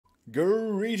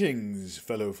Greetings,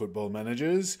 fellow football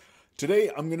managers.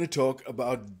 Today I'm going to talk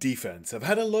about defense. I've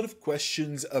had a lot of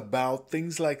questions about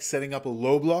things like setting up a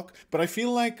low block, but I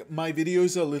feel like my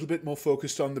videos are a little bit more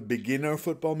focused on the beginner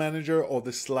football manager or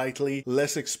the slightly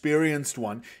less experienced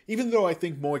one, even though I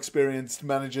think more experienced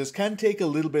managers can take a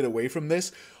little bit away from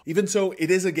this. Even so, it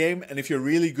is a game, and if you're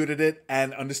really good at it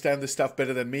and understand the stuff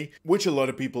better than me, which a lot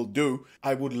of people do,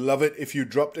 I would love it if you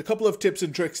dropped a couple of tips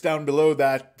and tricks down below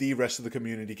that the rest of the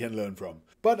community can learn from.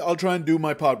 But I'll try and do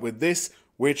my part with this,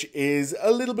 which is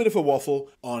a little bit of a waffle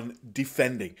on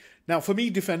defending. Now, for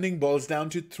me, defending boils down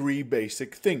to three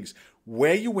basic things: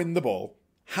 where you win the ball,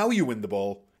 how you win the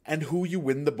ball, and who you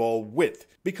win the ball with.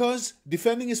 Because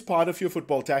defending is part of your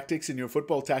football tactics, and your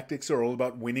football tactics are all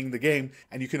about winning the game,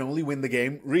 and you can only win the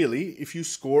game, really, if you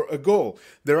score a goal.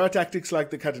 There are tactics like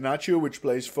the catenaccio, which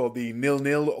plays for the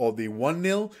 0-0 or the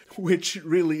 1-0, which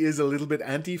really is a little bit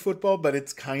anti-football, but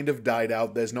it's kind of died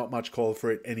out. There's not much call for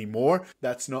it anymore.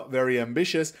 That's not very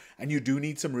ambitious, and you do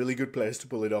need some really good players to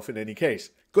pull it off in any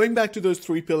case. Going back to those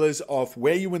three pillars of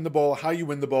where you win the ball, how you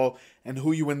win the ball, and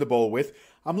who you win the ball with,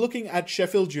 I'm looking at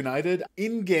Sheffield United.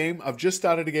 In-game, I've just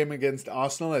started a game against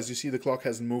Arsenal. As you see, the clock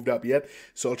hasn't moved up yet,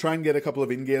 so I'll try and get a couple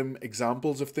of in-game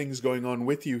examples of things going on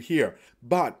with you here.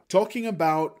 But talking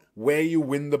about where you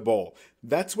win the ball,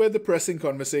 that's where the pressing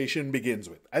conversation begins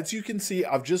with. As you can see,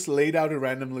 I've just laid out a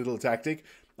random little tactic.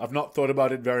 I've not thought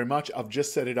about it very much. I've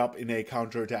just set it up in a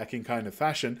counter-attacking kind of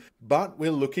fashion, but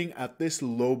we're looking at this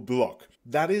low block.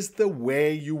 That is the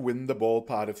where you win the ball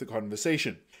part of the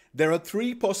conversation. There are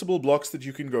three possible blocks that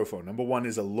you can go for. Number one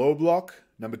is a low block,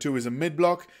 number two is a mid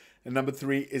block, and number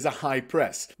three is a high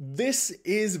press. This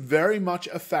is very much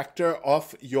a factor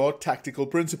of your tactical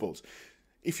principles.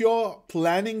 If you're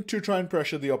planning to try and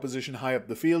pressure the opposition high up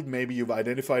the field, maybe you've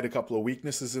identified a couple of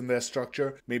weaknesses in their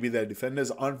structure, maybe their defenders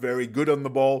aren't very good on the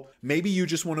ball, maybe you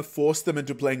just want to force them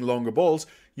into playing longer balls,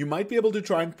 you might be able to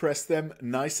try and press them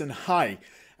nice and high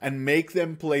and make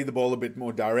them play the ball a bit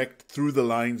more direct through the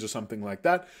lines or something like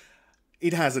that.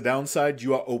 It has a downside: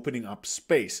 you are opening up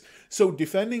space. So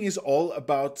defending is all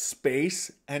about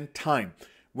space and time.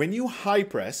 When you high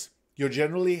press, you're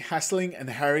generally hassling and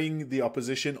harrying the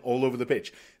opposition all over the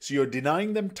pitch. So you're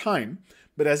denying them time,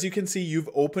 but as you can see, you've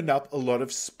opened up a lot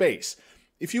of space.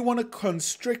 If you want to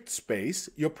constrict space,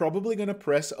 you're probably going to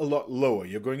press a lot lower.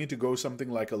 You're going to go something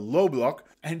like a low block,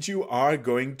 and you are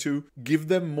going to give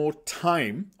them more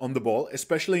time on the ball,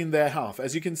 especially in their half.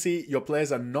 As you can see, your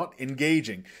players are not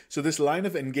engaging. So this line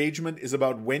of engagement is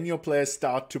about when your players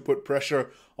start to put pressure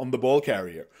on the ball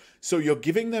carrier. So you're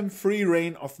giving them free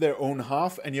rein of their own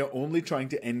half, and you're only trying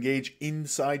to engage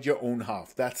inside your own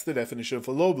half. That's the definition of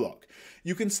a low block.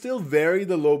 You can still vary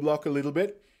the low block a little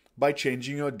bit by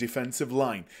changing your defensive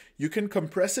line. You can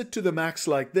compress it to the max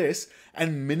like this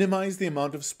and minimize the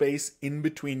amount of space in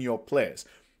between your players.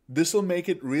 This will make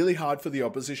it really hard for the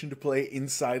opposition to play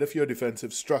inside of your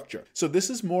defensive structure. So this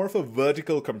is more of a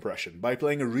vertical compression. By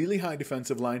playing a really high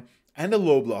defensive line and a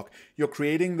low block, you're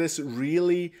creating this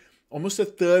really almost a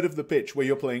third of the pitch where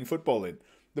you're playing football in.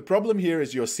 The problem here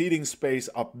is you're ceding space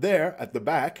up there at the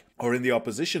back or in the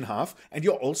opposition half, and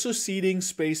you're also ceding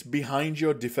space behind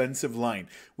your defensive line,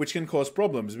 which can cause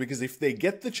problems because if they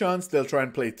get the chance, they'll try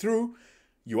and play through.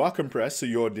 You are compressed, so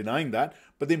you're denying that,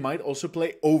 but they might also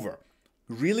play over.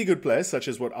 Really good players, such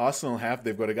as what Arsenal have,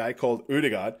 they've got a guy called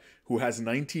Odegaard who has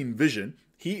 19 vision.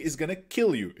 He is going to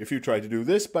kill you if you try to do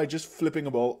this by just flipping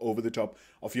a ball over the top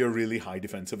of your really high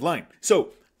defensive line. So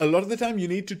a lot of the time you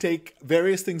need to take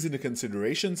various things into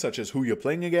consideration, such as who you're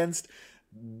playing against,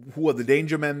 who are the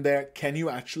danger men there, can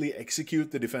you actually execute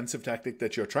the defensive tactic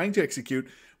that you're trying to execute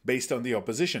based on the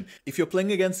opposition. If you're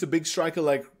playing against a big striker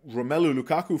like Romelu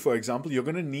Lukaku, for example, you're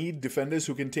going to need defenders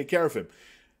who can take care of him.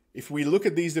 If we look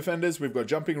at these defenders, we've got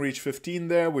jumping reach 15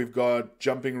 there, we've got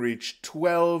jumping reach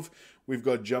 12, we've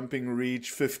got jumping reach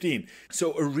 15.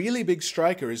 So a really big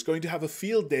striker is going to have a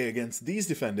field day against these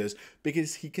defenders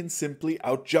because he can simply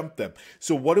outjump them.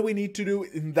 So what do we need to do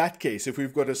in that case? If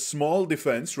we've got a small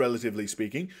defense, relatively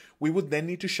speaking, we would then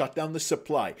need to shut down the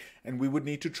supply, and we would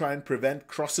need to try and prevent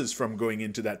crosses from going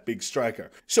into that big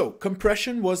striker. So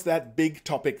compression was that big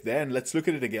topic there, and let's look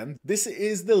at it again. This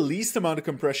is the least amount of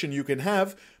compression you can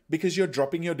have because you're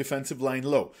dropping your defensive line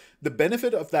low. The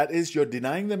benefit of that is you're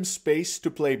denying them space to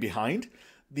play behind.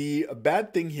 The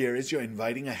bad thing here is you're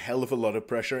inviting a hell of a lot of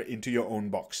pressure into your own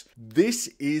box. This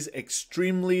is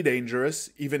extremely dangerous.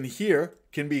 Even here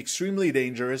can be extremely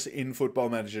dangerous in Football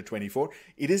Manager 24.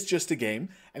 It is just a game.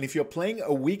 And if you're playing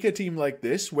a weaker team like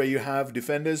this, where you have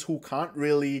defenders who can't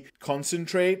really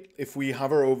concentrate, if we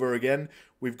hover over again,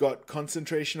 we've got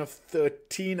concentration of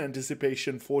 13,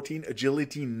 anticipation 14,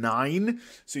 agility 9.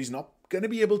 So he's not going to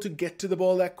be able to get to the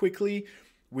ball that quickly.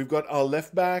 We've got our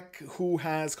left back who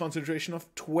has concentration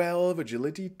of 12,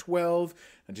 agility 12,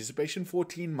 anticipation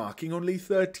 14, marking only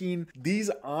 13. These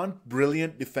aren't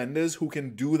brilliant defenders who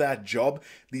can do that job.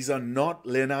 These are not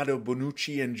Leonardo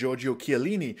Bonucci and Giorgio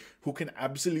Chiellini who can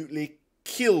absolutely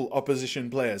kill opposition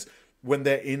players when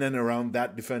they're in and around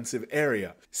that defensive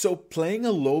area. So playing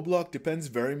a low block depends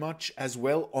very much as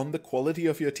well on the quality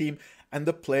of your team and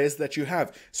the players that you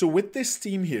have. So with this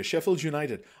team here, Sheffield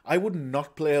United, I would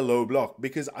not play a low block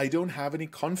because I don't have any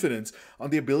confidence on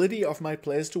the ability of my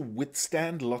players to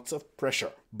withstand lots of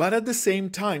pressure. But at the same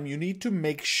time, you need to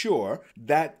make sure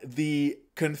that the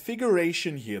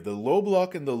configuration here, the low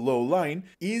block and the low line,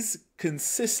 is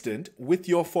consistent with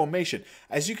your formation.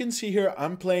 As you can see here,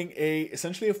 I'm playing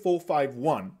essentially a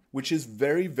 4-5-1, which is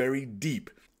very, very deep.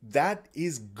 That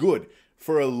is good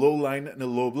for a low line and a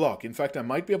low block. In fact, I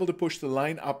might be able to push the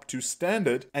line up to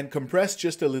standard and compress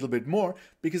just a little bit more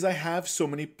because I have so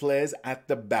many players at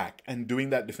the back and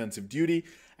doing that defensive duty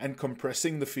and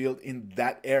compressing the field in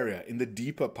that area, in the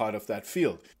deeper part of that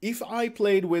field. If I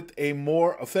played with a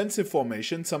more offensive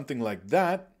formation, something like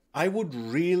that, I would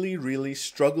really, really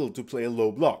struggle to play a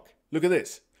low block. Look at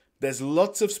this. There's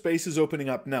lots of spaces opening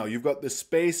up now. You've got the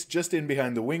space just in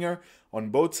behind the winger on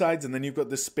both sides, and then you've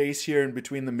got the space here in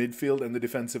between the midfield and the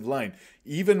defensive line.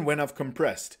 Even when I've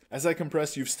compressed. As I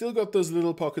compress, you've still got those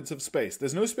little pockets of space.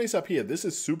 There's no space up here. This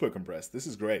is super compressed. This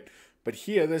is great. But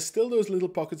here, there's still those little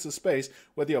pockets of space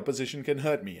where the opposition can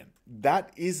hurt me in.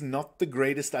 That is not the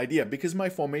greatest idea because my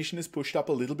formation is pushed up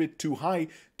a little bit too high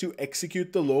to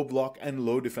execute the low block and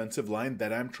low defensive line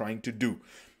that I'm trying to do.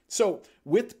 So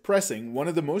with pressing, one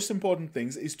of the most important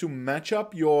things is to match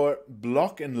up your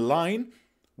block and line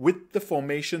with the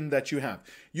formation that you have.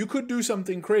 You could do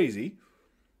something crazy,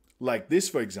 like this,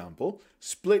 for example.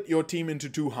 Split your team into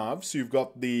two halves. So you've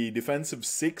got the defensive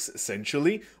 6,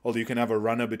 essentially, although you can have a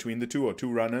runner between the two, or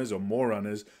 2 runners, or more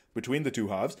runners between the two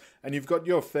halves. And you've got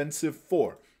your offensive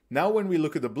 4. Now when we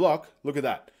look at the block, look at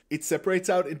that. It separates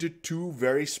out into 2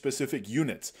 very specific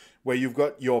units, where you've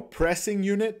got your pressing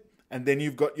unit, and then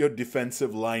you've got your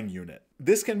defensive line unit.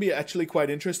 This can be actually quite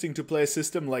interesting to play a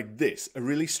system like this, a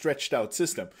really stretched out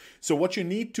system. So what you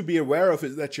need to be aware of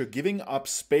is that you're giving up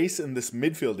space in this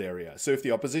midfield area. So if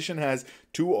the opposition has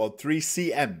 2 or 3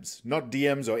 CMs, not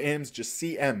DMs or AMs, just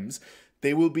CMs,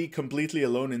 they will be completely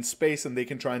alone in space and they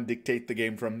can try and dictate the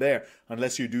game from there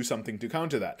unless you do something to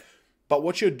counter that. But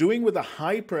what you're doing with a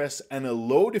high press and a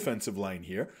low defensive line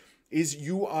here is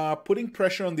you are putting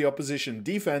pressure on the opposition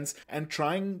defense and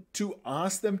trying to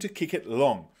ask them to kick it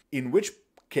long. In which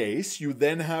case, you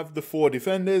then have the 4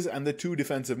 defenders and the 2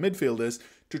 defensive midfielders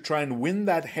to try and win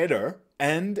that header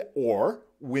and or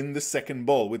win the second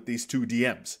ball with these 2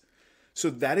 DMs. So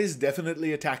that is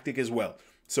definitely a tactic as well.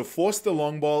 So force the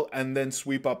long ball and then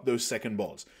sweep up those second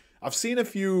balls. I've seen a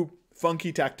few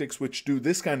funky tactics which do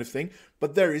this kind of thing,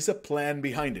 but there is a plan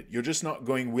behind it. You're just not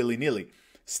going willy-nilly.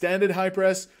 Standard high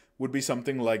press would be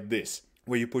something like this,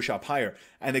 where you push up higher.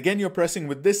 And again, you're pressing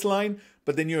with this line,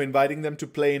 but then you're inviting them to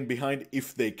play in behind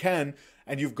if they can.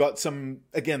 And you've got some,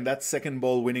 again, that second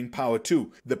ball winning power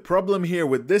too. The problem here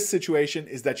with this situation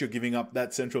is that you're giving up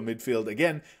that central midfield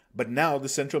again, but now the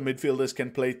central midfielders can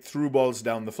play through balls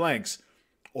down the flanks,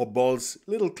 or balls,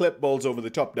 little clip balls over the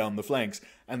top down the flanks,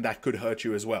 and that could hurt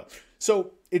you as well.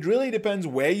 So it really depends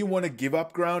where you want to give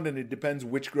up ground, and it depends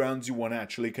which grounds you want to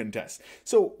actually contest.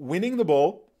 So winning the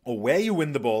ball, or where you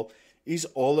win the ball, is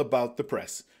all about the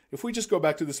press. If we just go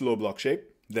back to this low block shape,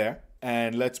 there,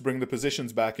 and let's bring the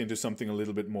positions back into something a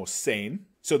little bit more sane.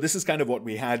 So this is kind of what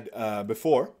we had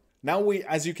before. Now,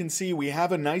 as you can see, we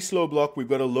have a nice low block, we've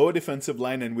got a low defensive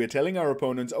line, and we're telling our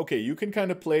opponents, okay, you can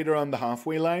kind of play it around the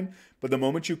halfway line, but the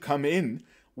moment you come in,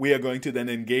 we are going to then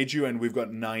engage you, and we've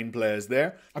got 9 players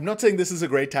there. I'm not saying this is a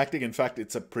great tactic. In fact,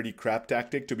 it's a pretty crap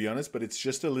tactic, to be honest, but it's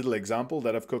just a little example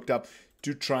that I've cooked up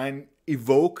to try and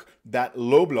evoke that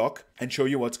low block and show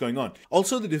you what's going on.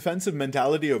 Also, the defensive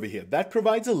mentality over here, that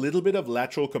provides a little bit of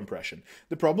lateral compression.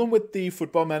 The problem with the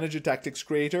Football Manager Tactics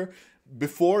creator,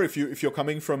 before, if you're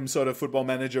coming from sort of Football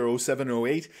Manager 07,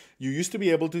 08, you used to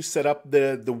be able to set up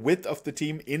the width of the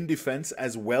team in defense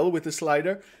as well with a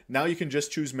slider. Now you can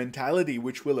just choose mentality,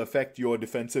 which will affect your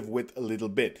defensive width a little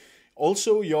bit.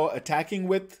 Also, your attacking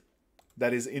width,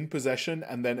 that is in possession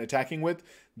and then attacking with,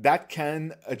 that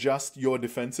can adjust your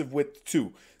defensive width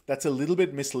too. That's a little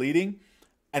bit misleading,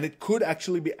 and it could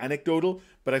actually be anecdotal,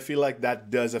 but I feel like that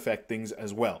does affect things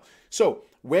as well. So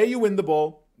where you win the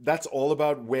ball, that's all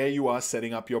about where you are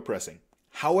setting up your pressing.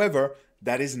 However,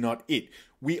 that is not it.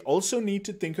 We also need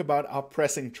to think about our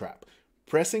pressing trap.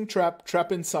 Pressing trap,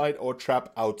 trap inside, or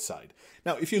trap outside.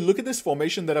 Now, if you look at this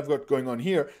formation that I've got going on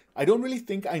here, I don't really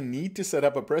think I need to set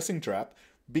up a pressing trap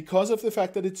because of the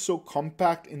fact that it's so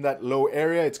compact in that low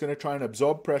area. It's going to try and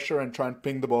absorb pressure and try and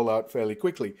ping the ball out fairly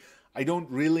quickly. I don't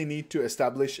really need to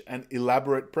establish an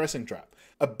elaborate pressing trap.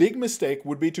 A big mistake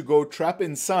would be to go trap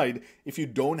inside if you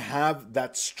don't have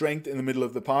that strength in the middle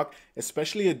of the park,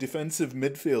 especially a defensive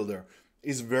midfielder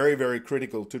is very, very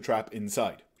critical to trap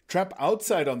inside. Trap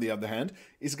outside, on the other hand,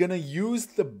 is going to use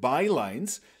the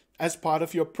bylines as part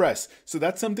of your press. So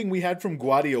that's something we had from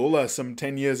Guardiola some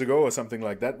 10 years ago or something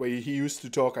like that, where he used to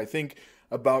talk, I think,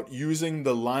 about using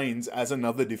the lines as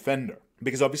another defender.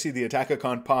 Because obviously the attacker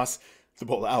can't pass the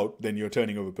ball out, then you're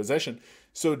turning over possession.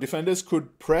 So defenders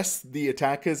could press the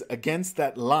attackers against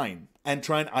that line and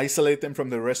try and isolate them from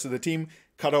the rest of the team,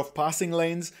 cut off passing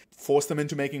lanes, force them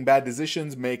into making bad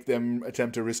decisions, make them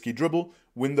attempt a risky dribble,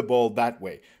 win the ball that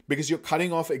way. Because you're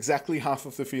cutting off exactly half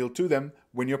of the field to them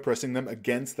when you're pressing them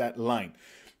against that line.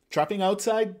 Trapping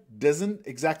outside doesn't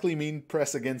exactly mean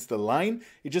press against the line,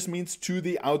 it just means to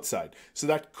the outside. So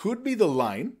that could be the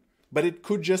line, but it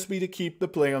could just be to keep the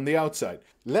play on the outside.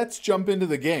 Let's jump into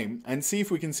the game and see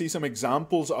if we can see some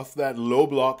examples of that low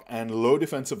block and low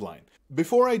defensive line.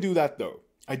 Before I do that though,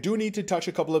 I do need to touch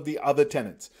a couple of the other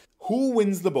tenets. Who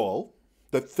wins the ball?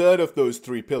 The third of those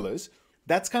three pillars.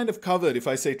 That's kind of covered if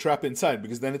I say trap inside,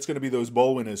 because then it's going to be those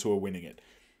ball winners who are winning it.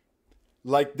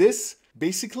 Like this,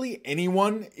 basically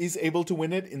anyone is able to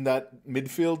win it in that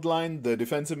midfield line, the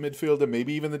defensive midfielder,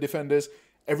 maybe even the defenders.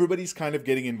 Everybody's kind of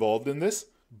getting involved in this.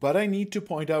 But I need to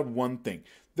point out one thing.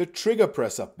 The trigger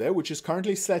press up there, which is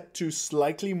currently set to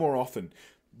slightly more often,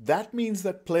 that means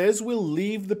that players will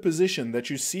leave the position that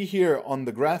you see here on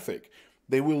the graphic.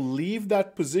 They will leave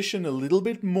that position a little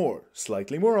bit more,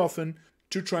 slightly more often,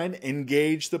 to try and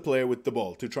engage the player with the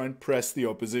ball, to try and press the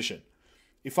opposition.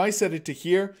 If I set it to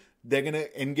here, they're going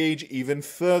to engage even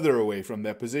further away from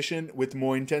their position with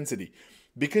more intensity.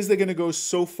 Because they're going to go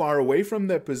so far away from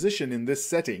their position in this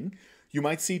setting, you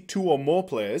might see two or more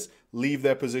players leave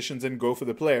their positions and go for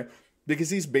the player because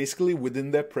he's basically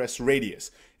within their press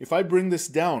radius. If I bring this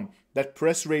down, that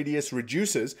press radius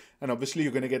reduces, and obviously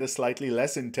you're going to get a slightly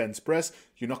less intense press.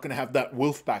 You're not going to have that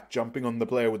wolf pack jumping on the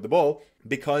player with the ball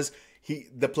because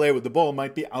the player with the ball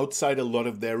might be outside a lot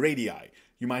of their radii.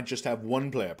 You might just have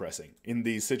one player pressing in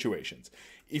these situations.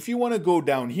 If you want to go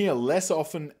down here less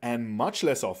often and much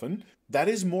less often, that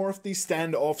is more of the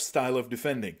standoff style of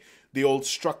defending, the old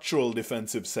structural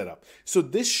defensive setup. So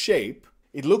this shape,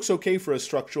 it looks okay for a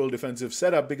structural defensive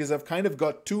setup because I've kind of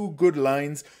got two good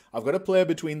lines. I've got a player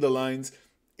between the lines.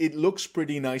 It looks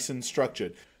pretty nice and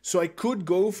structured. So I could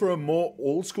go for a more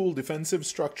old school defensive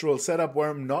structural setup where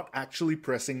I'm not actually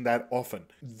pressing that often.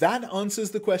 That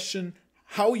answers the question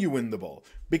how you win the ball.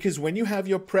 Because when you have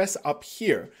your press up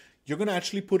here, you're going to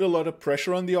actually put a lot of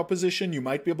pressure on the opposition. You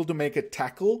might be able to make a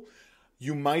tackle.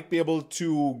 You might be able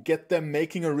to get them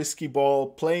making a risky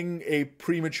ball, playing a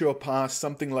premature pass,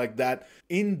 something like that.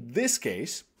 In this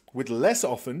case, with less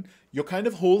often, you're kind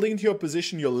of holding to your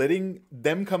position. You're letting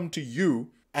them come to you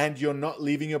and you're not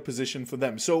leaving your position for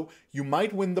them. So you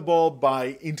might win the ball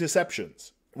by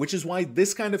interceptions, which is why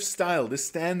this kind of style,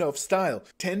 this standoff style,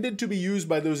 tended to be used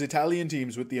by those Italian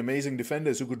teams with the amazing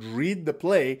defenders who could read the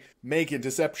play, make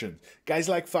interceptions. Guys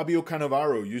like Fabio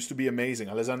Cannavaro used to be amazing.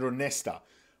 Alessandro Nesta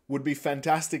would be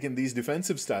fantastic in these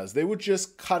defensive styles. They would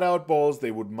just cut out balls.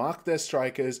 They would mark their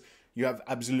strikers. You have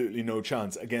absolutely no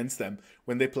chance against them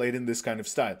when they played in this kind of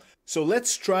style. So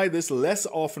let's try this less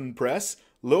often press,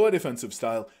 lower defensive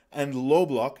style, and low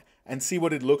block and see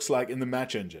what it looks like in the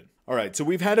match engine. All right, so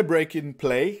we've had a break in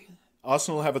play.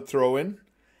 Arsenal have a throw in.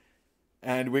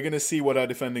 And we're going to see what our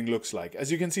defending looks like. As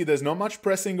you can see, there's not much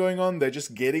pressing going on. They're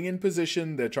just getting in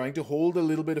position. They're trying to hold a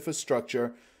little bit of a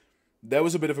structure. There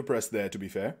was a bit of a press there, to be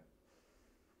fair.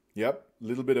 Yep, a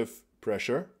little bit of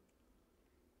pressure.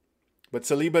 But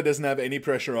Saliba doesn't have any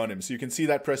pressure on him, so you can see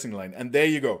that pressing line. And there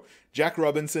you go. Jack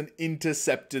Robinson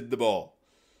intercepted the ball.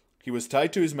 He was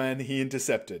tied to his man, he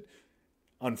intercepted.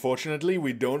 Unfortunately,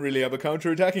 we don't really have a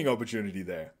counter-attacking opportunity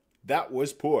there. That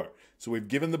was poor. So we've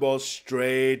given the ball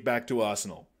straight back to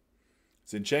Arsenal.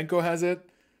 Zinchenko has it.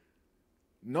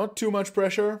 Not too much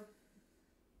pressure.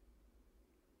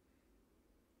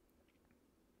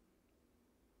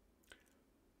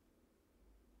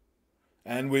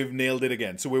 And we've nailed it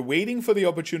again. So we're waiting for the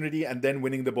opportunity and then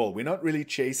winning the ball. We're not really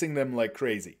chasing them like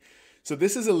crazy. So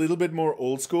this is a little bit more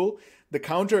old school. The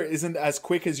counter isn't as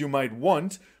quick as you might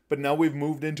want, but now we've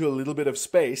moved into a little bit of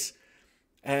space.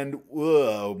 And,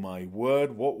 oh my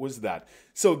word, what was that?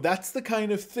 So that's the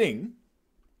kind of thing,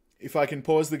 if I can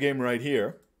pause the game right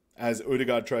here, as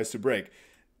Odegaard tries to break,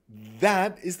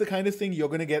 that is the kind of thing you're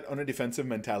going to get on a defensive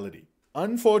mentality.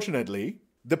 Unfortunately,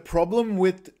 the problem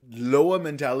with lower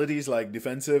mentalities like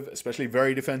defensive, especially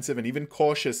very defensive and even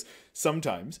cautious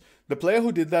sometimes, the player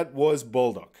who did that was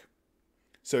Baldock.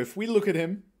 So if we look at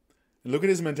him, look at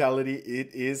his mentality,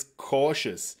 it is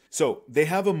cautious. So they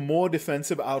have a more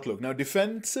defensive outlook. Now,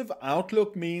 defensive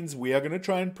outlook means we are going to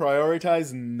try and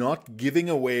prioritize not giving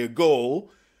away a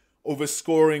goal over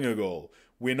scoring a goal.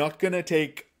 We're not going to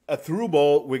take a through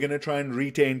ball, we're going to try and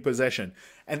retain possession.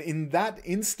 And in that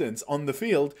instance on the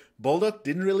field, Baldock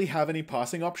didn't really have any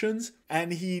passing options,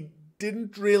 and he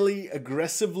didn't really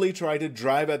aggressively try to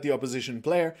drive at the opposition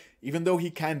player, even though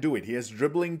he can do it. He has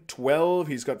dribbling 12,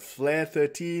 he's got flair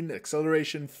 13,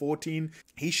 acceleration 14.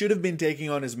 He should have been taking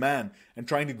on his man and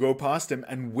trying to go past him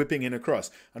and whipping in across.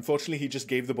 Unfortunately, he just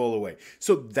gave the ball away.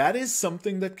 So that is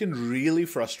something that can really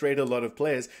frustrate a lot of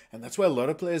players, and that's why a lot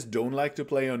of players don't like to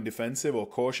play on defensive or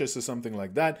cautious or something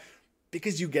like that,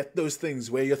 because you get those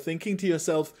things where you're thinking to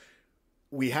yourself,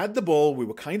 we had the ball, we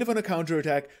were kind of on a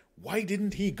counterattack, why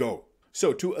didn't he go?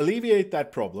 So to alleviate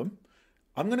that problem,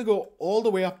 I'm going to go all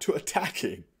the way up to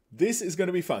attacking. This is going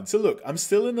to be fun. So look, I'm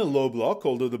still in a low block,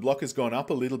 although the block has gone up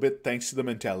a little bit thanks to the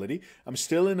mentality. I'm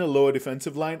still in a lower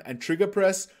defensive line, and trigger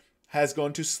press has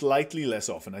gone to slightly less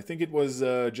often. I think it was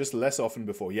just less often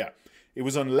before. Yeah, it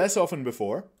was on less often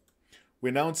before.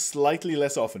 We're now on slightly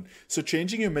less often. So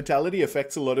changing your mentality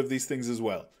affects a lot of these things as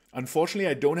well. Unfortunately,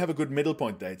 I don't have a good middle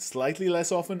point there. It's slightly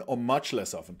less often or much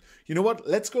less often. You know what?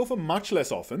 Let's go for much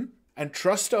less often and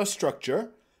trust our structure,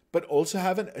 but also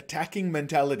have an attacking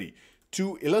mentality.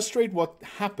 To illustrate what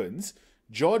happens,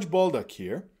 George Baldock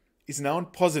here is now on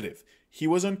positive. He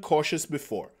was on cautious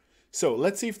before. So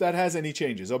let's see if that has any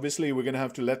changes. Obviously, we're going to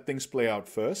have to let things play out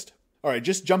first. All right,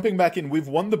 just jumping back in, we've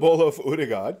won the ball off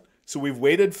Odegaard. So we've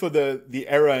waited for the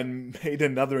error and made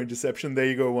another interception. There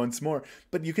you go once more.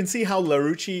 But you can see how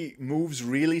Larouci moves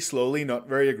really slowly, not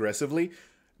very aggressively,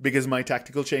 because my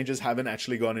tactical changes haven't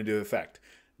actually gone into effect.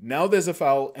 Now there's a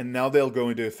foul, and now they'll go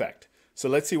into effect. So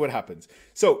let's see what happens.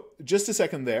 So just a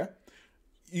second there.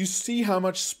 You see how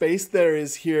much space there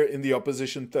is here in the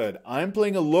opposition third. I'm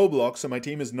playing a low block, so my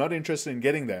team is not interested in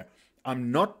getting there.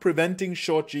 I'm not preventing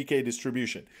short GK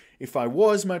distribution. If I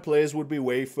was, my players would be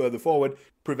way further forward,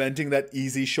 preventing that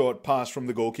easy short pass from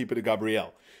the goalkeeper to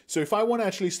Gabriel. So if I want to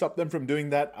actually stop them from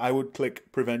doing that, I would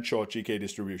click prevent short GK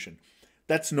distribution.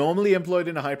 That's normally employed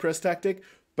in a high press tactic,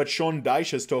 but Sean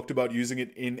Dyche has talked about using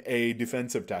it in a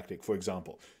defensive tactic, for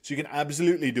example. So you can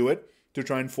absolutely do it to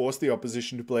try and force the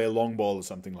opposition to play a long ball or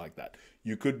something like that.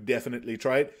 You could definitely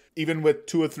try it. Even with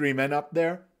 2 or 3 men up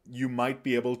there, you might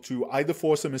be able to either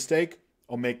force a mistake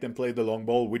or make them play the long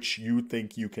ball, which you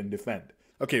think you can defend.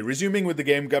 Okay, resuming with the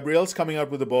game, Gabriel's coming out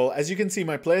with the ball. As you can see,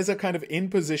 my players are kind of in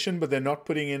position, but they're not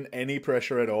putting in any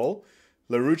pressure at all.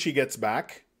 Larouci gets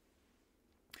back,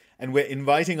 and we're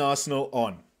inviting Arsenal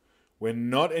on. We're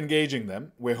not engaging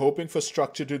them. We're hoping for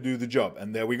structure to do the job.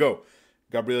 And there we go.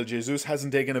 Gabriel Jesus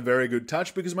hasn't taken a very good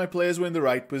touch because my players were in the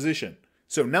right position.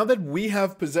 So now that we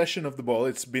have possession of the ball,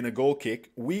 it's been a goal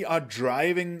kick. We are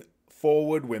driving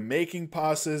forward. We're making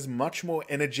passes, much more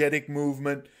energetic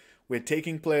movement. We're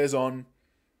taking players on.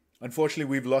 Unfortunately,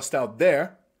 we've lost out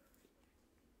there.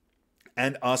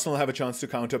 And Arsenal have a chance to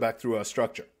counter back through our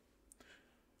structure.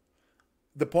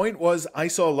 The point was, I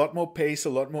saw a lot more pace, a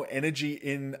lot more energy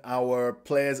in our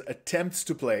players' attempts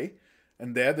to play.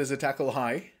 And there's a tackle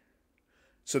high.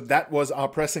 So that was our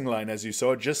pressing line, as you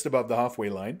saw, just above the halfway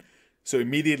line. So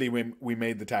immediately we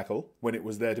made the tackle when it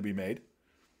was there to be made.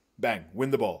 Bang,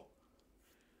 win the ball.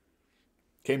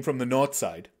 Came from the north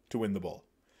side to win the ball.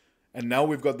 And now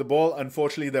we've got the ball.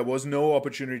 Unfortunately, there was no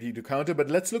opportunity to counter.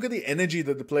 But let's look at the energy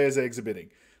that the players are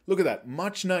exhibiting. Look at that.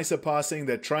 Much nicer passing.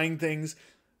 They're trying things.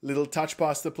 Little touch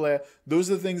past the player. Those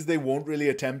are the things they won't really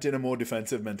attempt in a more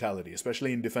defensive mentality,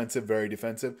 especially in defensive, very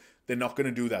defensive. They're not going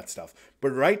to do that stuff. But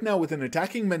right now, with an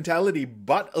attacking mentality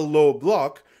but a low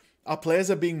block, our players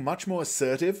are being much more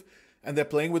assertive and they're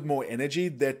playing with more energy.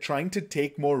 They're trying to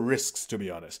take more risks, to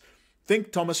be honest. I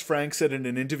think Thomas Frank said in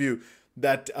an interview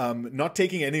that not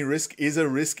taking any risk is a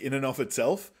risk in and of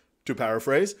itself, to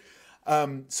paraphrase.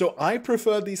 So I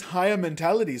prefer these higher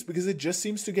mentalities because it just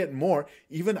seems to get more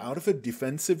even out of a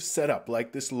defensive setup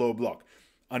like this low block.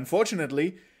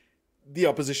 Unfortunately, the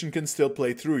opposition can still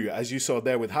play through you. As you saw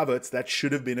there with Havertz, that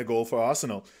should have been a goal for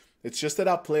Arsenal. It's just that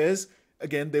our players,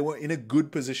 again, they were in a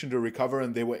good position to recover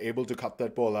and they were able to cut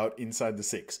that ball out inside the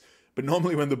 6. But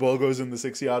normally when the ball goes in the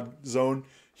 6-yard zone,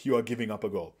 you are giving up a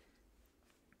goal.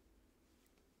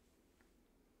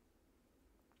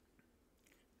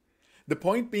 The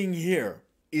point being here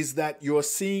is that you're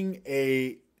seeing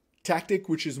a tactic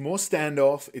which is more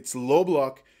standoff, it's low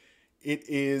block, it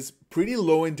is pretty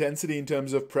low intensity in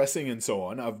terms of pressing and so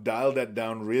on. I've dialed that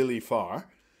down really far.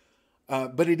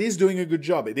 But it is doing a good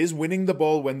job. It is winning the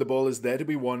ball when the ball is there to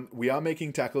be won. We are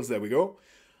making tackles, there we go.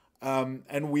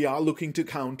 And we are looking to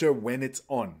counter when it's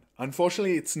on.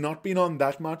 Unfortunately, it's not been on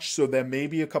that much, so there may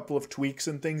be a couple of tweaks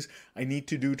and things I need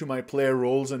to do to my player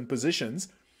roles and positions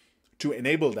to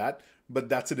enable that, but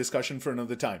that's a discussion for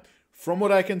another time. From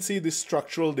what I can see, this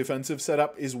structural defensive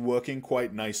setup is working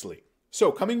quite nicely.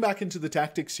 So coming back into the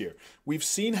tactics here, we've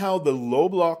seen how the low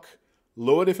block,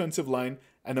 lower defensive line,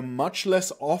 and a much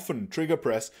less often trigger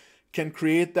press can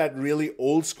create that really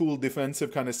old school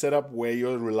defensive kind of setup where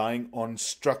you're relying on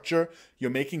structure,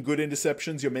 you're making good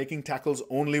interceptions, you're making tackles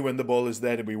only when the ball is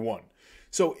there to be won.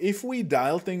 So if we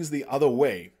dial things the other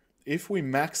way, if we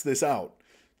max this out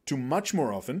to much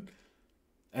more often,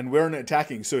 and we're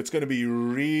attacking, so it's going to be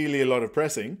really a lot of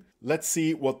pressing, let's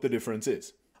see what the difference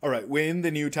is. All right, we're in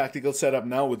the new tactical setup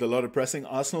now with a lot of pressing.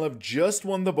 Arsenal have just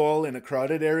won the ball in a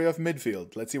crowded area of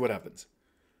midfield. Let's see what happens.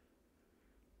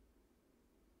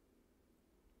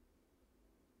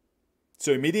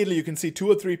 So immediately you can see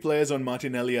 2 or 3 players on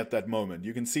Martinelli at that moment.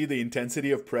 You can see the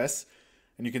intensity of press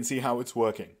and you can see how it's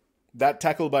working. That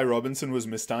tackle by Robinson was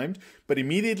mistimed, but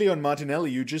immediately on Martinelli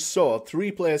you just saw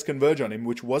 3 players converge on him,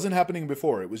 which wasn't happening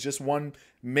before. It was just 1,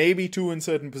 maybe 2 in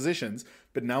certain positions,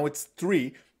 but now it's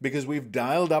 3 because we've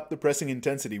dialed up the pressing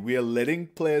intensity. We are letting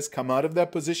players come out of their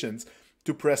positions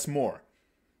to press more.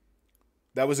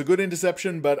 That was a good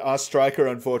interception, but our striker,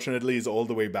 unfortunately, is all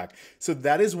the way back. So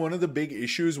that is one of the big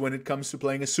issues when it comes to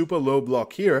playing a super low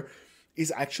block here,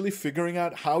 is actually figuring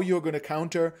out how you're going to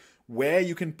counter, where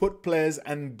you can put players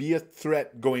and be a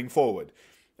threat going forward.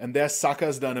 And there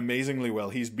Saka's done amazingly well.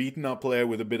 He's beaten our player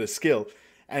with a bit of skill.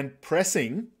 And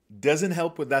pressing doesn't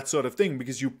help with that sort of thing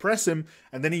because you press him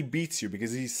and then he beats you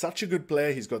because he's such a good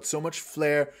player. He's got so much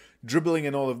flair, dribbling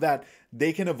and all of that.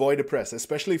 They can avoid a press,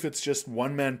 especially if it's just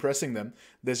one man pressing them.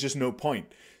 There's just no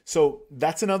point. So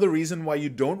that's another reason why you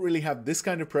don't really have this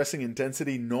kind of pressing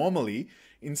intensity normally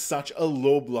in such a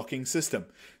low blocking system.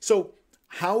 So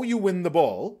how you win the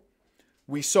ball,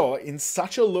 we saw in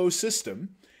such a low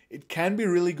system, it can be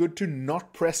really good to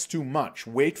not press too much.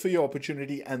 Wait for your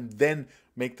opportunity and then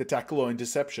make the tackle or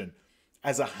interception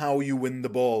as a how you win the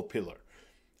ball pillar.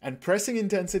 And pressing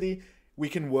intensity, we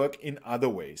can work in other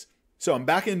ways. So I'm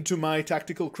back into my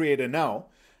tactical creator now,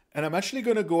 and I'm actually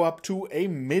going to go up to a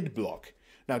mid block.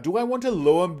 Now, do I want a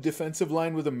lower defensive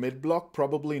line with a mid block?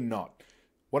 Probably not.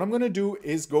 What I'm going to do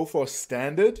is go for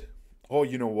standard, or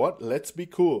you know what? Let's be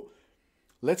cool.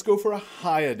 Let's go for a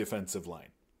higher defensive line.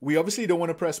 We obviously don't want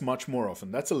to press much more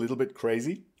often. That's a little bit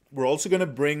crazy. We're also going to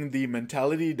bring the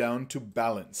mentality down to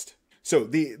balanced. So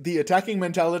the attacking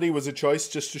mentality was a choice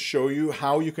just to show you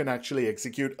how you can actually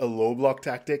execute a low block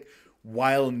tactic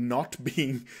while not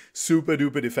being super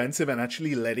duper defensive and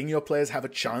actually letting your players have a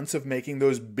chance of making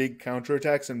those big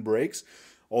counterattacks and breaks.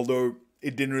 Although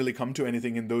it didn't really come to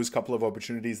anything in those couple of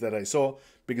opportunities that I saw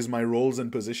because my roles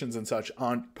and positions and such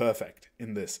aren't perfect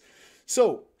in this.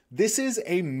 So this is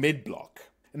a mid block.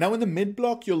 Now in the mid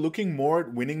block, you're looking more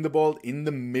at winning the ball in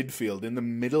the midfield, in the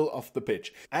middle of the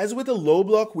pitch. As with a low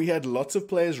block, we had lots of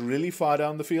players really far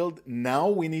down the field. Now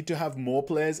we need to have more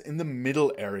players in the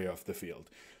middle area of the field.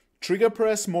 Trigger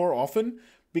press more often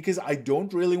because I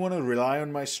don't really want to rely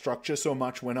on my structure so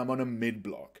much when I'm on a mid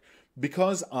block.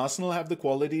 Because Arsenal have the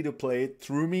quality to play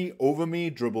through me, over me,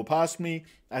 dribble past me,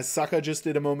 as Saka just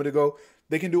did a moment ago,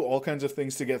 they can do all kinds of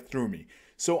things to get through me.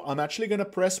 So I'm actually going to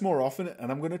press more often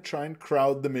and I'm going to try and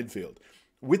crowd the midfield.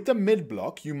 With the mid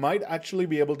block, you might actually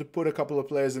be able to put a couple of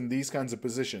players in these kinds of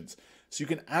positions. So you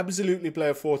can absolutely play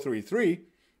a 4-3-3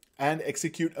 and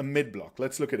execute a mid block.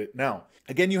 Let's look at it now.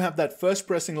 Again, you have that first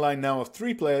pressing line now of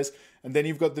 3 players, and then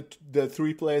you've got the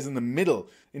 3 players in the middle.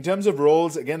 In terms of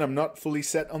roles, again, I'm not fully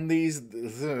set on these.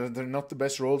 They're not the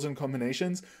best roles and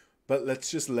combinations, but let's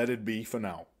just let it be for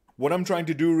now. What I'm trying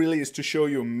to do really is to show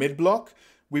you a mid block.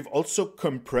 We've also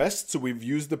compressed, so we've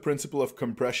used the principle of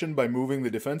compression by moving the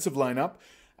defensive line up,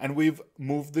 and we've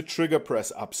moved the trigger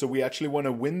press up. So we actually want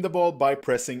to win the ball by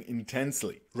pressing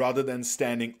intensely rather than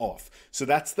standing off. So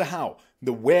that's the how.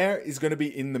 The where is going to be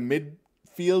in the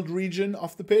midfield region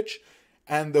of the pitch,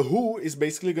 and the who is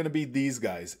basically going to be these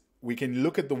guys. We can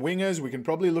look at the wingers. We can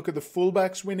probably look at the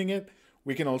fullbacks winning it.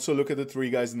 We can also look at the three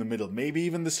guys in the middle. Maybe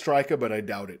even the striker, but I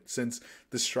doubt it, since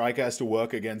the striker has to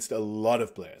work against a lot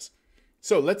of players.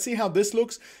 So let's see how this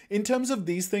looks. In terms of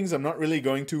these things, I'm not really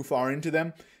going too far into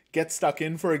them. Get stuck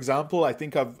in, for example, I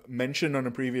think I've mentioned on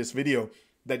a previous video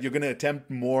that you're going to attempt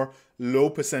more low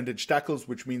percentage tackles,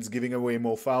 which means giving away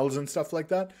more fouls and stuff like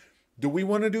that. Do we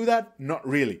want to do that? Not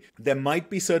really. There might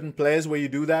be certain players where you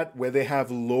do that, where they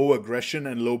have low aggression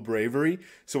and low bravery.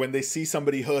 So when they see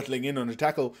somebody hurtling in on a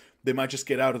tackle, they might just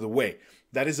get out of the way.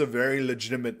 That is a very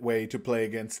legitimate way to play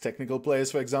against technical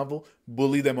players, for example.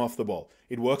 Bully them off the ball.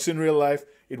 It works in real life.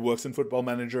 It works in Football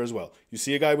Manager as well. You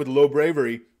see a guy with low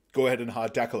bravery, go ahead and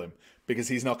hard tackle him, because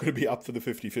he's not going to be up for the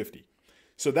 50-50.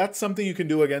 So that's something you can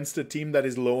do against a team that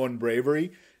is low on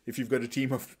bravery. If you've got a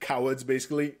team of cowards,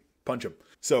 basically, punch them.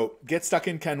 So get stuck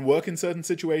in can work in certain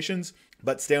situations,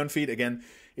 but stay on feet, again,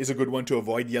 is a good one to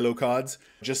avoid yellow cards.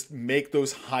 Just make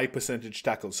those high percentage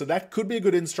tackles. So that could be a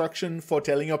good instruction for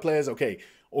telling your players, okay,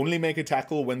 only make a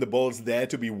tackle when the ball's there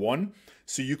to be won.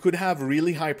 So you could have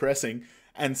really high pressing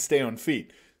and stay on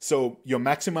feet. So you're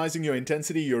maximizing your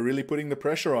intensity, you're really putting the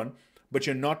pressure on, but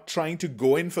you're not trying to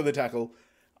go in for the tackle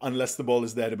unless the ball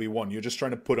is there to be won. You're just trying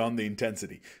to put on the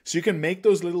intensity. So you can make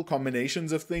those little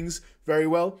combinations of things very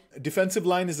well. Defensive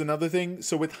line is another thing.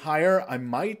 So with higher, I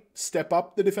might step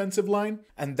up the defensive line,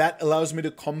 and that allows me to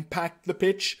compact the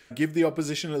pitch, give the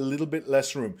opposition a little bit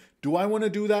less room. Do I want to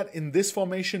do that in this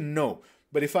formation? No.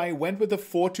 But if I went with a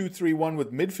 4-2-3-1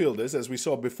 with midfielders, as we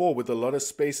saw before, with a lot of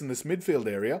space in this midfield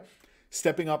area,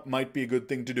 stepping up might be a good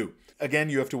thing to do. Again,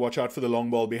 you have to watch out for the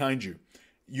long ball behind you.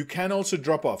 You can also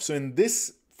drop off. So in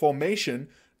this formation,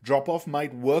 drop off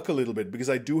might work a little bit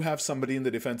because I do have somebody in the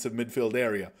defensive midfield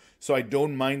area. So I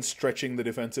don't mind stretching the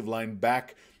defensive line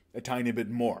back a tiny bit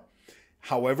more.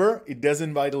 However, it does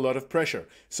invite a lot of pressure.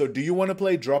 So do you want to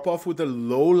play drop off with a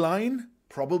low line?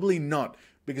 Probably not,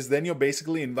 because then you're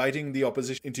basically inviting the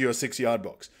opposition into your 6-yard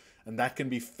box, and that can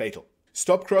be fatal.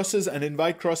 Stop crosses and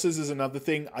invite crosses is another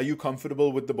thing. Are you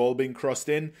comfortable with the ball being crossed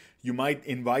in? You might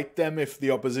invite them if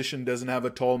the opposition doesn't have a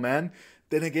tall man.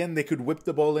 Then again, they could whip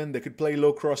the ball in, they could play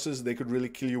low crosses, they could really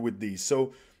kill you with these.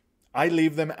 So I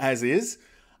leave them as is,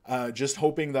 just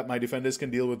hoping that my defenders can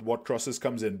deal with what crosses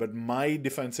comes in. But my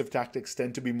defensive tactics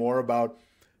tend to be more about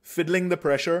fiddling the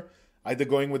pressure, either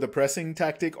going with a pressing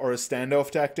tactic or a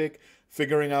standoff tactic,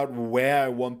 figuring out where I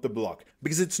want the block.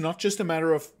 Because it's not just a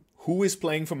matter of who is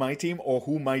playing for my team or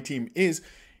who my team is,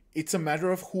 it's a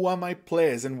matter of who are my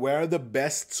players and where are the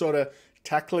best sort of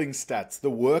tackling stats,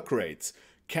 the work rates.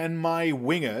 Can my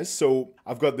wingers, so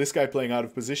I've got this guy playing out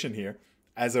of position here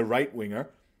as a right winger,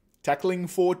 tackling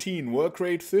 14, work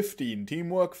rate 15,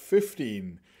 teamwork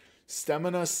 15,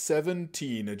 stamina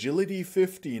 17, agility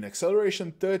 15,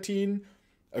 acceleration 13,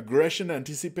 aggression,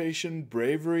 anticipation,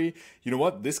 bravery. You know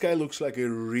what? This guy looks like a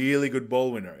really good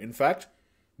ball winner. In fact,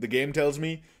 the game tells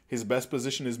me his best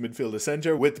position is midfielder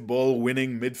center with ball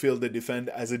winning midfielder defend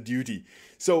as a duty.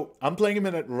 So I'm playing him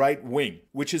in at right wing,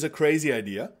 which is a crazy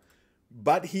idea,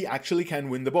 but he actually can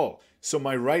win the ball. So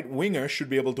my right winger should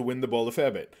be able to win the ball a fair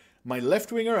bit. My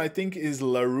left winger, I think, is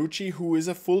Larucci, who is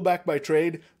a fullback by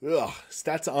trade.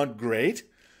 Stats aren't great,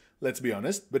 let's be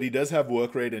honest, but he does have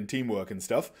work rate and teamwork and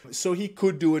stuff, so he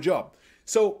could do a job.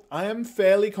 So I am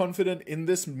fairly confident in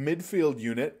this midfield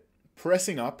unit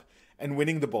pressing up and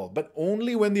winning the ball, but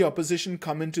only when the opposition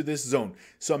come into this zone.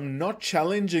 So I'm not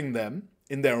challenging them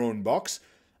in their own box.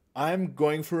 I'm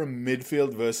going for a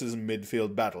midfield versus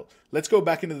midfield battle. Let's go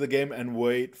back into the game and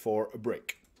wait for a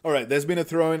break. All right, there's been a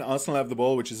throw in. Arsenal have the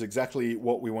ball, which is exactly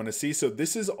what we want to see. So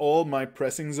this is all my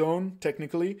pressing zone,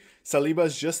 technically.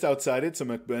 Saliba's just outside it, so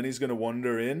McBurney's going to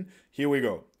wander in. Here we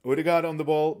go. Odegaard on the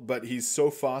ball, but he's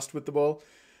so fast with the ball.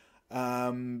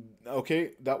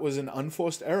 Okay, that was an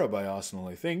unforced error by Arsenal,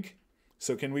 I think.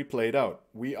 So can we play it out?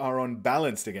 We are on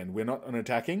balanced again. We're not on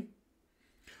attacking.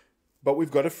 But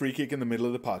we've got a free kick in the middle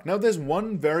of the park. Now, there's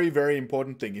one very, very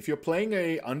important thing. If you're playing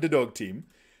a underdog team,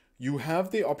 you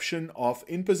have the option of,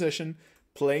 in possession,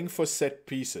 playing for set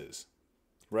pieces.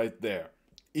 Right there.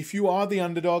 If you are the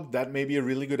underdog, that may be a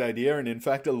really good idea. And in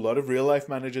fact, a lot of real-life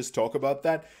managers talk about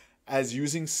that as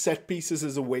using set pieces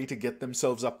as a way to get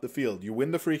themselves up the field. You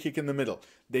win the free kick in the middle.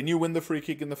 Then you win the free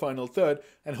kick in the final third.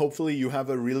 And hopefully you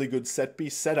have a really good set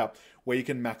piece setup where you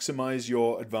can maximize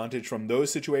your advantage from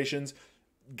those situations,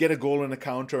 get a goal on a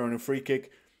counter on a free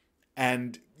kick,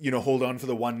 and, you know, hold on for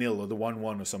the 1-0 or the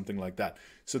 1-1 or something like that.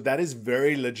 So that is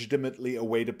very legitimately a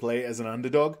way to play as an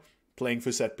underdog, playing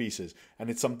for set pieces. And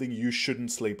it's something you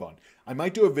shouldn't sleep on. I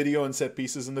might do a video on set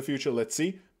pieces in the future, let's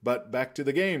see. But back to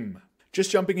the game.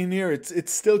 Just jumping in here,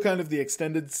 it's still kind of the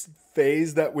extended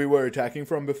phase that we were attacking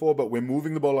from before, but we're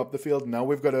moving the ball up the field. Now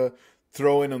we've got to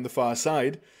throw in on the far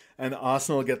side, and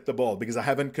Arsenal get the ball because I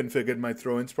haven't configured my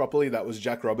throw-ins properly. That was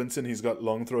Jack Robinson. He's got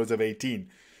long throws of 18,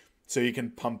 so you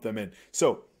can pump them in.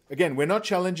 So again, we're not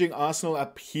challenging Arsenal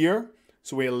up here,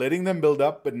 so we're letting them build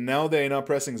up, but now they're in our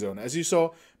pressing zone. As you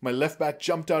saw, my left back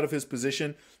jumped out of his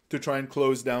position to try and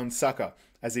close down Saka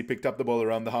as he picked up the ball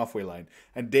around the halfway line.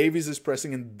 And Davies is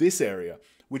pressing in this area,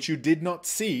 which you did not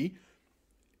see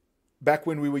back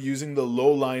when we were using the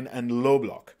low line and low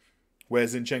block, where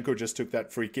Zinchenko just took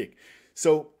that free kick.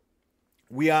 So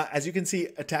we are, as you can see,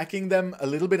 attacking them a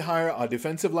little bit higher. Our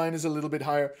defensive line is a little bit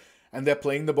higher, and they're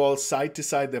playing the ball side to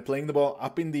side. They're playing the ball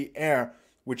up in the air,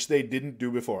 which they didn't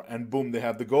do before. And boom, they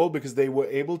have the goal because they were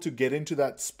able to get into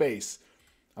that space.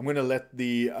 I'm going to let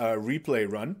the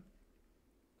replay run.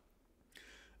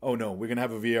 Oh no, we're going to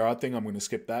have a VAR thing. I'm going to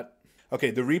skip that.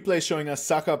 Okay, the replay is showing us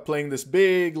Saka playing this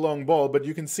big long ball, but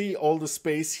you can see all the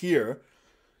space here.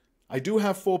 I do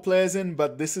have 4 players in,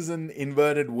 but this is an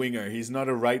inverted winger. He's not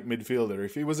a right midfielder.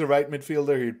 If he was a right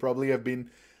midfielder, he'd probably have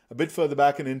been a bit further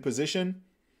back and in position.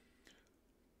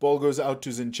 Ball goes out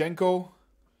to Zinchenko.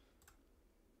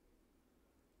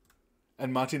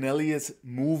 And Martinelli has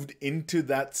moved into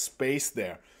that space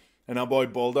there. And our boy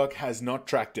Baldock has not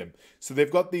tracked him. So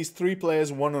they've got these 3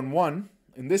 players one-on-one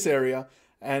in this area,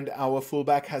 and our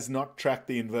fullback has not tracked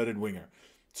the inverted winger.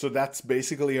 So that's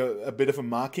basically a bit of a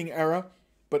marking error,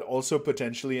 but also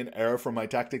potentially an error from my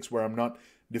tactics where I'm not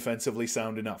defensively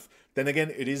sound enough. Then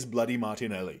again, it is bloody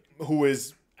Martinelli, who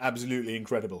is absolutely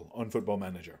incredible on Football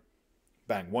Manager.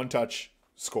 Bang, 1 touch,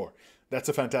 score. That's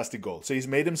a fantastic goal. So he's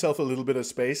made himself a little bit of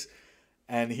space,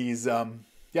 and he's,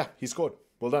 he scored.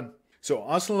 Well done. So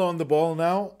Arsenal on the ball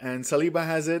now, and Saliba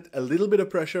has it. A little bit of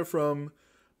pressure from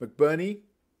McBurney,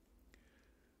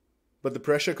 but the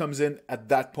pressure comes in at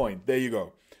that point. There you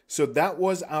go. So that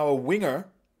was our winger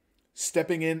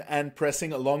stepping in and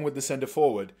pressing along with the centre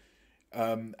forward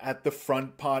at the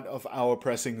front part of our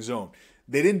pressing zone.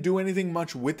 They didn't do anything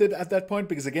much with it at that point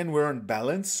because, again, we're on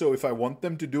balance. So if I want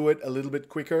them to do it a little bit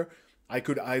quicker, I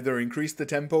could either increase the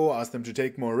tempo, ask them to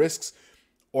take more risks,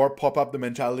 or pop up the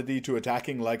mentality to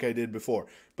attacking like I did before.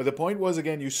 But the point was,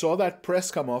 again, you saw that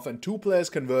press come off and 2 players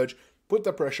converge, put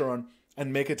the pressure on,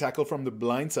 and make a tackle from the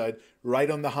blind side right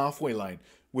on the halfway line,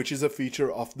 which is a feature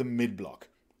of the mid block.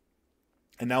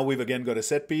 And now we've again got a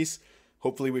set piece.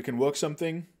 Hopefully we can work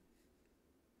something.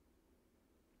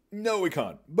 No, we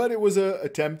can't. But it was an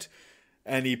attempt,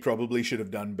 and he probably should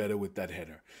have done better with that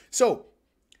header. So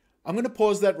I'm going to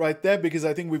pause that right there because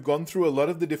I think we've gone through a lot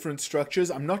of the different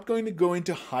structures. I'm not going to go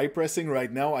into high pressing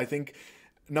right now. I think,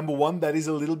 number 1, that is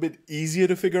a little bit easier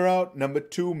to figure out. Number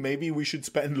 2, maybe we should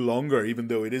spend longer, even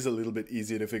though it is a little bit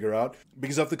easier to figure out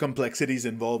because of the complexities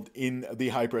involved in the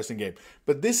high pressing game.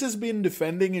 But this has been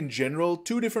defending in general,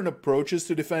 2 different approaches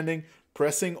to defending,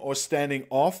 pressing or standing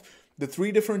off. The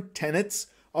 3 different tenets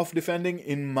of defending,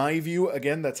 in my view,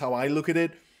 again, that's how I look at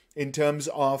it, in terms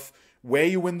of where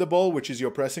you win the ball, which is your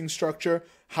pressing structure,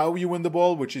 how you win the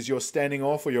ball, which is your standing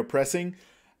off or your pressing,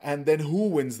 and then who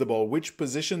wins the ball, which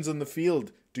positions on the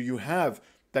field do you have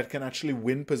that can actually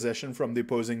win possession from the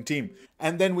opposing team.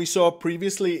 And then we saw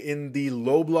previously in the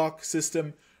low block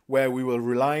system where we were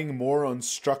relying more on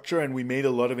structure and we made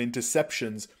a lot of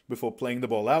interceptions before playing the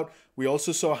ball out. We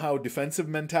also saw how defensive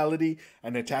mentality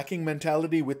and attacking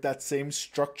mentality with that same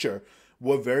structure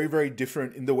were very, very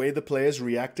different in the way the players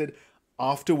reacted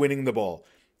after winning the ball.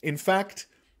 In fact,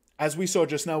 as we saw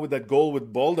just now with that goal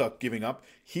with Baldock giving up,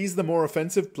 he's the more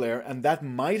offensive player, and that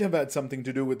might have had something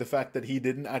to do with the fact that he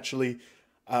didn't actually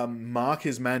mark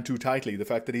his man too tightly, the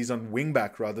fact that he's on wing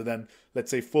back rather than, let's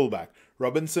say, fullback.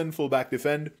 Robinson, fullback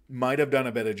defend, might have done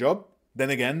a better job. Then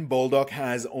again, Baldock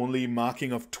has only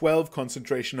marking of 12,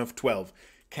 concentration of 12.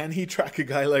 Can he track a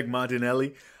guy like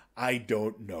Martinelli? I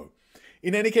don't know.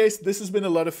 In any case, this has been a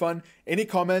lot of fun. Any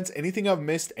comments, anything I've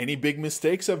missed, any big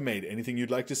mistakes I've made, anything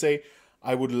you'd like to say,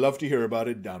 I would love to hear about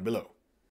it down below.